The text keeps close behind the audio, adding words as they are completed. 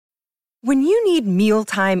When you need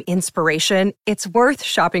mealtime inspiration, it's worth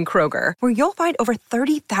shopping Kroger, where you'll find over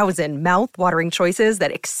 30,000 mouth-watering choices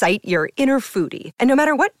that excite your inner foodie. And no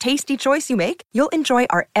matter what tasty choice you make, you'll enjoy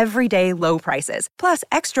our everyday low prices, plus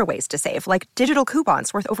extra ways to save, like digital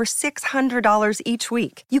coupons worth over $600 each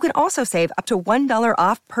week. You can also save up to $1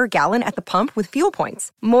 off per gallon at the pump with fuel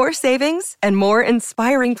points. More savings and more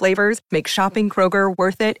inspiring flavors make shopping Kroger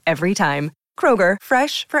worth it every time. Kroger,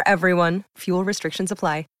 fresh for everyone. Fuel restrictions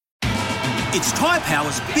apply. It's Tyre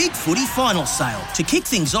Power's Big Footy Final Sale. To kick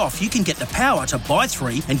things off, you can get the power to buy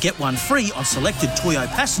 3 and get 1 free on selected Toyo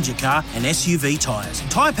passenger car and SUV tyres.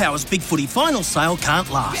 Tyre Power's Big Footy Final Sale can't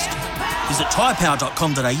last. Visit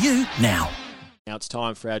tyrepower.com.au now. Now it's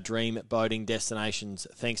time for our dream boating destinations.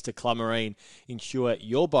 Thanks to Club Marine. Insure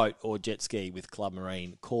your boat or jet ski with Club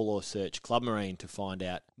Marine. Call or search Club Marine to find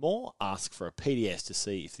out more. Ask for a PDS to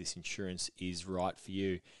see if this insurance is right for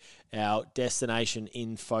you. Our destination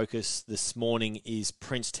in focus this morning is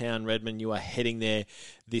Princetown, Redmond. You are heading there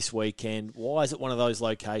this weekend. Why is it one of those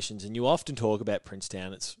locations? And you often talk about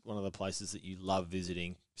Princetown. It's one of the places that you love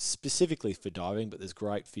visiting, specifically for diving, but there's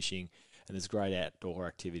great fishing and there's great outdoor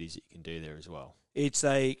activities that you can do there as well. It's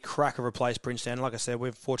a crack of a place, Princetown. Like I said,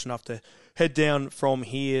 we're fortunate enough to head down from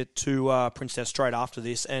here to Princetown straight after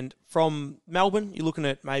this. And from Melbourne, you're looking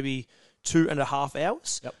at maybe 2.5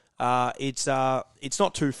 hours. Yep. It's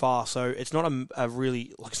not too far, so it's not a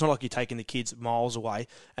really, like, it's not like you're taking the kids miles away.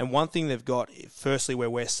 And one thing they've got, firstly, where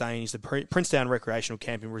we're staying, is the Princetown Recreational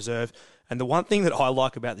Camping Reserve. And the one thing that I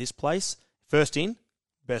like about this place, first in,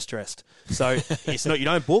 best dressed. So it's not, you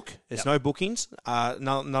don't book. There's no bookings.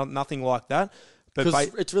 Nothing like that. But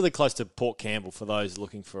it's really close to Port Campbell for those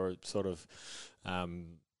looking for a sort of,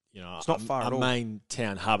 it's not far at all. Main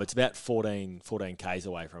town hub. It's about 14 Ks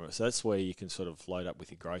away from it. So that's where you can sort of load up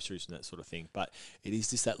with your groceries and that sort of thing. But it is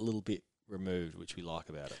just that little bit removed, which we like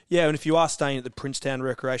about it. Yeah, and if you are staying at the Princetown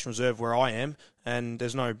Recreational Reserve where I am, and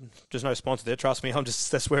there's no sponsor there, trust me,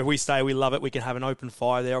 that's where we stay. We love it. We can have an open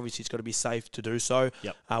fire there. Obviously, it's got to be safe to do so.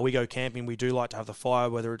 Yep. We go camping. We do like to have the fire,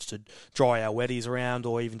 whether it's to dry our wetties around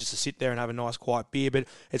or even just to sit there and have a nice quiet beer. But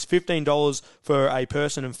it's $15 for a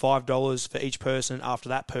person and $5 for each person after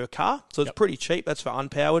that per car. So it's pretty cheap. That's for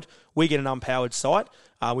unpowered. We get an unpowered site.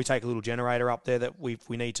 We take a little generator up there that we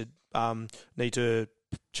need to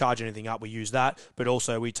charge anything up, we use that, but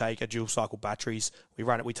also we take a dual cycle batteries,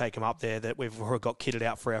 we take them up there that we've got kitted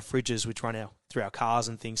out for our fridges, which run through our cars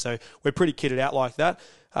and things, so we're pretty kitted out like that,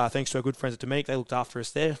 thanks to our good friends at Dominic. They looked after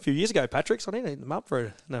us there a few years ago, Patrick, so I need to hit them up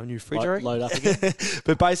for a new fridge. Load up again.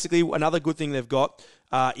 But basically, another good thing they've got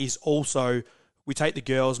is also, we take the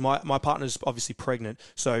girls, my partner's obviously pregnant,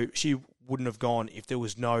 so she wouldn't have gone if there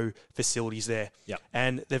was no facilities there. Yep.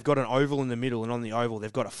 And they've got an oval in the middle, and on the oval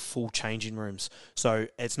they've got a full changing rooms. So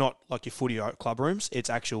it's not like your footy club rooms, it's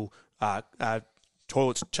actual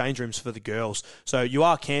toilets, change rooms for the girls. So you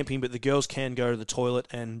are camping, but the girls can go to the toilet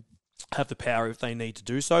and have the power if they need to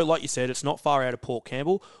do so. Like you said, it's not far out of Port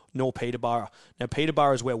Campbell nor Peterborough. Now,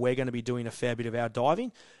 Peterborough is where we're going to be doing a fair bit of our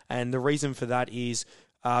diving, and the reason for that is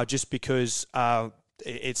just because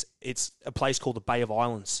it's a place called the Bay of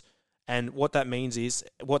Islands. And what that is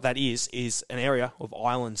an area of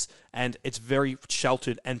islands, and it's very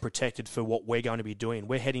sheltered and protected for what we're going to be doing.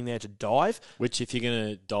 We're heading there to dive. Which, if you're going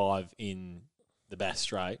to dive in the Bass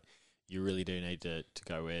Strait, you really do need to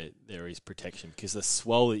go where there is protection, because the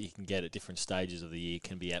swell that you can get at different stages of the year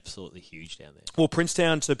can be absolutely huge down there. Well,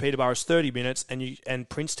 Princetown to Peterborough is 30 minutes, and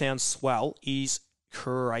Princetown's swell is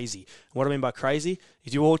crazy. What I mean by crazy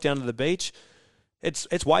is you walk down to the beach,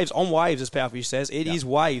 it's waves on waves, as Powerfish says. It is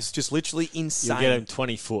waves, just literally insane. You get them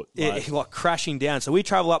 20 foot. Like crashing down. So we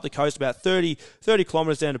travel up the coast about 30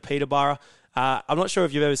 kilometres down to Peterborough. I'm not sure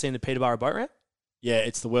if you've ever seen the Peterborough boat ramp. Yeah,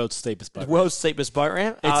 it's the world's steepest boat ramp. World's steepest boat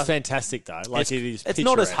ramp. It's fantastic, though. It's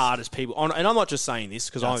not as hard as people... And I'm not just saying this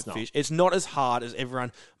because I'm a fish. It's not as hard as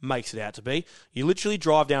everyone makes it out to be. You literally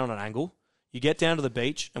drive down on an angle, you get down to the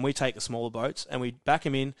beach, and we take the smaller boats, and we back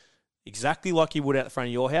them in exactly like you would out the front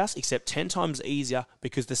of your house, except 10 times easier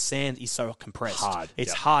because the sand is so compressed.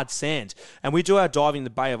 It's hard sand. And we do our diving in the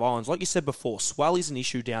Bay of Islands. Like you said before, swell is an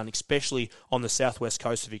issue down, especially on the southwest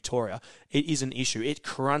coast of Victoria. It is an issue. It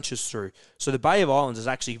crunches through. So the Bay of Islands is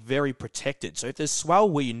actually very protected. So if there's swell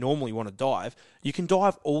where you normally want to dive, you can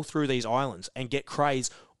dive all through these islands and get craze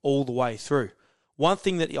all the way through. One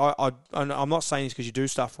thing that I'm not saying this because you do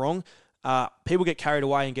stuff wrong, people get carried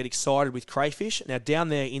away and get excited with crayfish. Now, down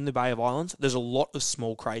there in the Bay of Islands, there's a lot of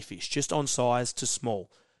small crayfish, just on size to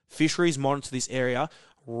small. Fisheries monitor this area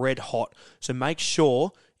red hot. So make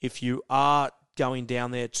sure if you are going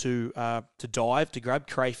down there to dive, to grab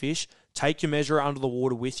crayfish, take your measurer under the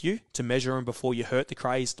water with you to measure them before you hurt the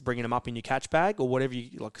crays, bringing them up in your catch bag or whatever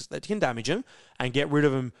you like, 'cause that can damage them, and get rid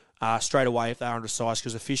of them straight away if they're undersized,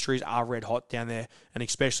 because the fisheries are red hot down there, and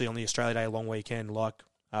especially on the Australia Day long weekend like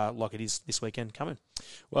it is this weekend coming.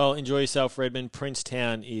 Well, enjoy yourself, Redmond.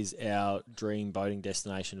 Princetown is our dream boating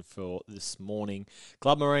destination for this morning.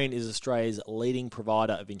 Club Marine is Australia's leading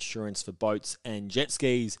provider of insurance for boats and jet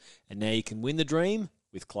skis, and now you can win the dream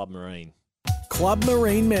with Club Marine. Club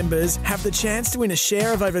Marine members have the chance to win a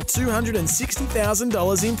share of over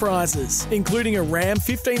 $260,000 in prizes, including a Ram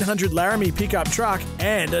 1500 Laramie pickup truck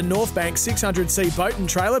and a Northbank 600C boat and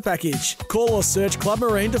trailer package. Call or search Club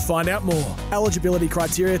Marine to find out more. Eligibility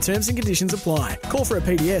criteria, terms and conditions apply. Call for a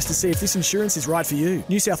PDS to see if this insurance is right for you.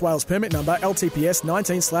 New South Wales permit number LTPS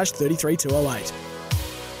 19/33208.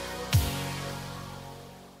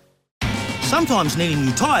 Sometimes needing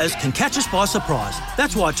new tyres can catch us by surprise.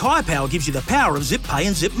 That's why Tyre Power gives you the power of zip pay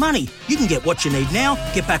and zip money. You can get what you need now,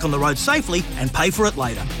 get back on the road safely and pay for it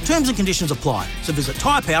later. Terms and conditions apply. So visit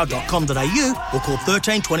tyrepower.com.au or call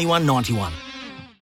 13 21 91.